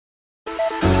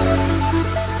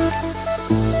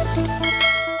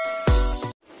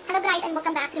Hello guys and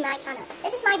welcome back to my channel.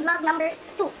 This is my vlog number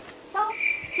 2. So,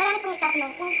 marami pong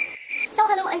itatanong kung... So,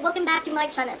 hello and welcome back to my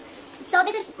channel. So,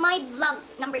 this is my vlog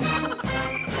number 2.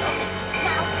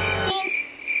 Now, since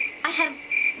I have...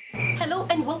 Hello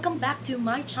and welcome back to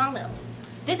my channel.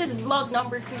 This is vlog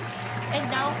number 2. And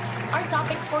now, our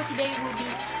topic for today will be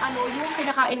ano yung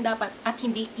kinakain dapat at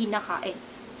hindi kinakain.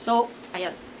 So,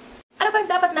 ayan. Ano bang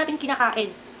dapat natin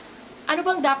kinakain? Ano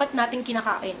bang dapat natin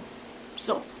kinakain?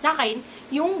 So, sa akin,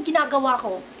 yung ginagawa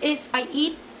ko is I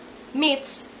eat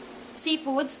meats,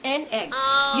 seafoods, and eggs.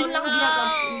 Yun lang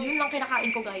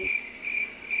kinakain ko, guys.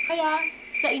 Kaya,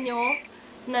 sa inyo,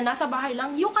 na nasa bahay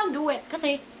lang, you can do it.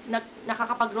 Kasi,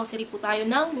 nakakapag-grocery po tayo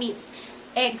ng meats,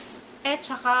 eggs, at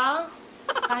saka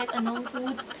kahit anong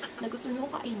food na gusto nyo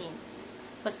kainin.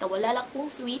 Basta wala lang pong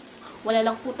sweets, wala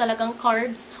lang po talagang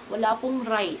carbs, wala pong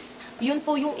rice. Yun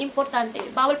po yung importante.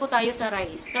 Bawal po tayo sa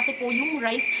rice. Kasi po yung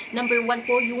rice, number 1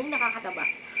 po yung nakakataba.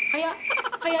 Kaya,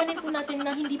 kayanin po natin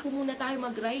na hindi po muna tayo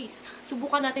mag-rice.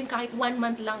 Subukan natin kahit 1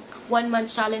 month lang. 1 month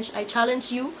challenge. I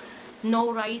challenge you, no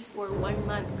rice for 1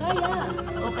 month. Kaya,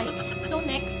 okay. So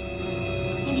next,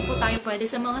 hindi po tayo pwede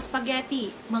sa mga spaghetti,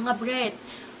 mga bread,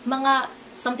 mga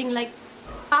something like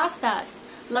pastas,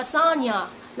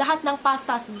 lasagna, lahat ng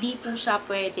pastas, di po siya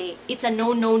pwede. It's a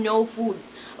no food.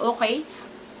 Okay?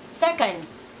 Second,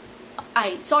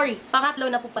 pangatlo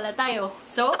na po pala tayo.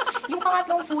 So, yung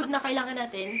pangatlong food na kailangan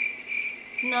natin,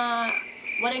 na,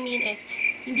 what I mean is,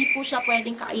 hindi po siya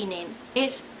pwedeng kainin,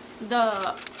 is the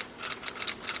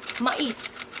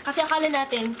mais. Kasi akala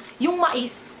natin, yung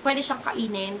mais, pwede siyang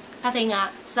kainin, kasi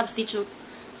nga, substitute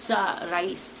sa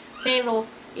rice. Pero,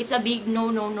 it's a big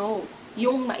no.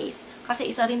 Yung mais.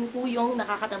 Kasi isa rin po yung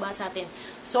nakakataba sa atin.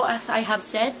 So, as I have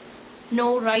said,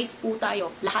 no rice po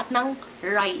tayo. Lahat ng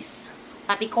rice.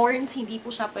 Pati corns, hindi po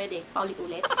siya pwede.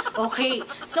 Paulit-ulit. Okay.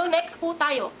 So, next po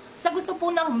tayo. Sa gusto po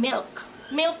ng milk.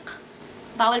 Milk.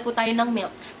 Bawal po tayo ng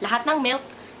milk. Lahat ng milk,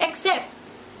 except,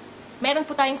 meron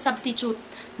po tayong substitute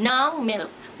ng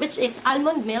milk. Which is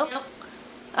almond milk.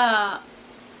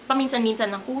 Paminsan-minsan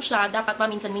lang po siya. Dapat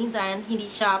paminsan-minsan. Hindi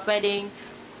siya pwedeng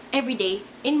everyday,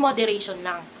 in moderation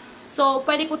lang. So,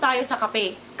 pwede po tayo sa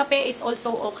kape. Kape is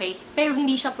also okay. Pero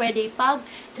hindi siya pwede pag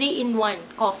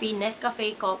 3-in-1. Coffee,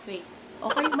 Nescafe, coffee.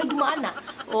 Okay, may dumaan na.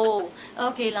 Oh,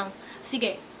 okay lang.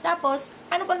 Sige. Tapos,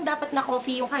 ano bang dapat na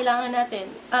coffee yung kailangan natin?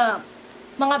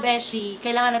 Mga beshi,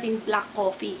 kailangan natin black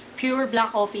coffee. Pure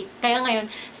black coffee. Kaya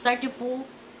ngayon, start na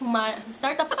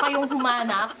po kayong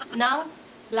humanap ng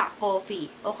black coffee.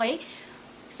 Okay?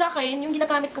 Sa akin, yung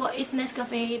ginagamit ko is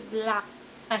Nescafe black.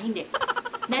 Hindi.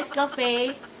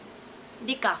 Nescafe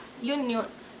decaf. Yun.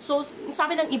 So,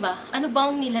 sabi ng iba, ano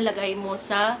bang nilalagay mo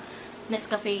sa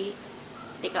Nescafe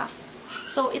decaf?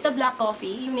 So, it's a black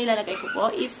coffee. Yung nilalagay ko po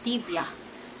is stevia.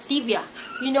 Stevia.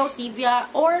 You know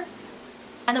stevia or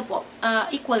ano po,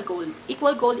 equal gold.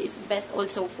 Equal gold is best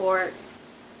also for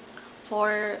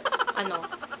ano,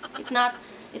 it's not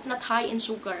high in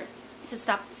sugar. It's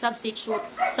a substitute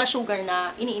sa sugar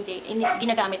na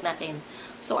ginagamit natin.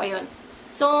 So, ayun.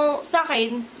 So, sa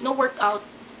akin, no workout,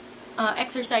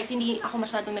 exercise, hindi ako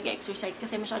masyadong nag-exercise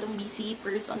kasi masyadong busy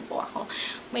person po ako.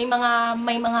 May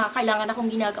mga kailangan akong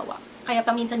ginagawa. Kaya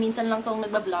paminsan-minsan lang tong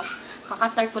nagbablog.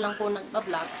 Kaka-start ko lang po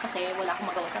nagbablog kasi wala akong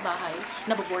magawa sa bahay.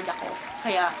 Naboboard ako.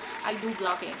 Kaya, I do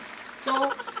vlogging. So,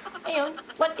 ayun,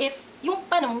 what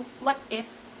if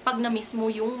pag na-miss mo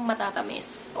yung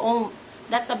matatamis? Oh,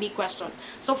 that's a big question.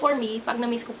 So, for me, pag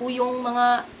na-miss ko po yung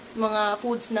mga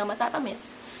foods na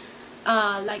matatamis,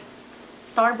 like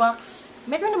Starbucks.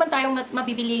 Meron naman tayong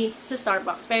mabibili sa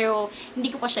Starbucks, pero hindi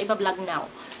ko pa siya iba-vlog now.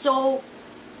 So,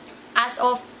 as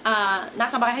of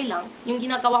nasa bahay lang, yung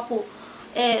ginagawa po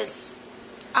is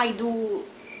I do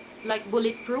like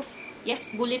bulletproof. Yes,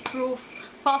 bulletproof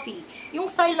coffee. Yung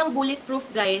style ng bulletproof,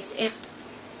 guys, is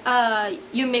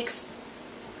you mix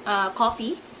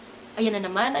coffee. Ayan na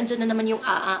naman. Andyan na naman yung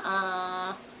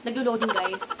naglo-loading,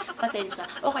 guys. Pasensya.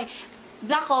 Okay.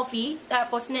 Black coffee,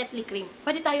 tapos Nestle cream.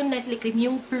 Pwede tayong Nestle cream,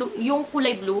 yung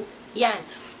kulay blue. Yan.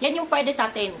 Yan yung pwede sa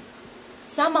atin.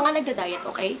 Sa mga nagda-diet,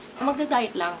 okay? Sa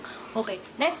magda-diet lang. Okay.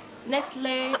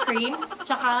 Nestle cream,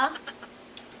 tsaka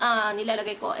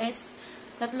nilalagay ko is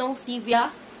 3 stevia,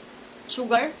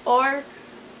 sugar, or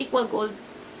equal gold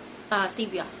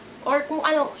stevia. Or kung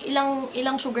ano,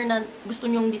 ilang sugar na gusto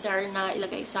nyong desire na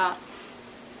ilagay sa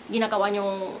ginagawa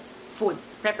nyong food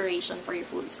preparation for your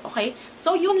foods. Okay?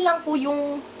 So, yun lang po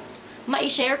yung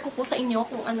ma-share ko po sa inyo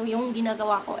kung ano yung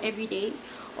ginagawa ko everyday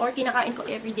or kinakain ko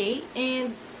everyday.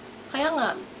 And, kaya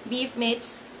nga, beef,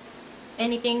 meats,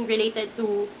 anything related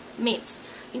to meats.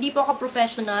 Hindi po ako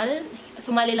professional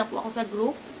sumali lang po ako sa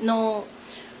group, no,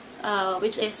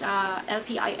 which is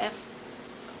LCIF,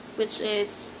 which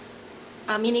is,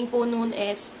 meaning po nun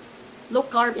is low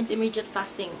carb intermediate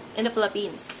fasting in the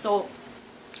Philippines. So,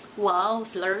 wow,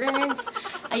 slurrens!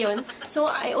 Ayun. So,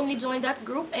 I only joined that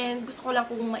group and gusto ko lang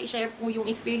pong ma-share po yung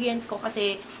experience ko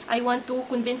kasi I want to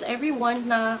convince everyone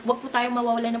na wag po tayong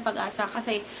mawawala ng pag-asa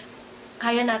kasi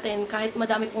kaya natin, kahit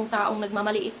madami pong taong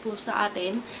nagmamaliit po sa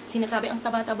atin, sinasabi, ang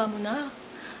taba-taba mo na.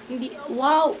 Hindi,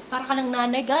 wow, para ka ng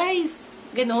nanay, guys.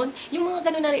 Ganon. Yung mga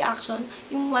ganon na reaction,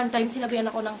 yung one time, sinabihan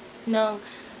ako ng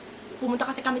pumunta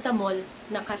kasi kami sa mall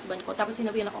ng husband ko, tapos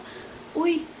sinabihan ako,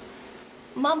 uy,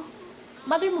 ma'am,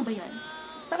 mother mo ba yan?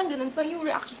 Parang ganon pa yung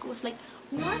reaction ko was like,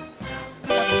 what?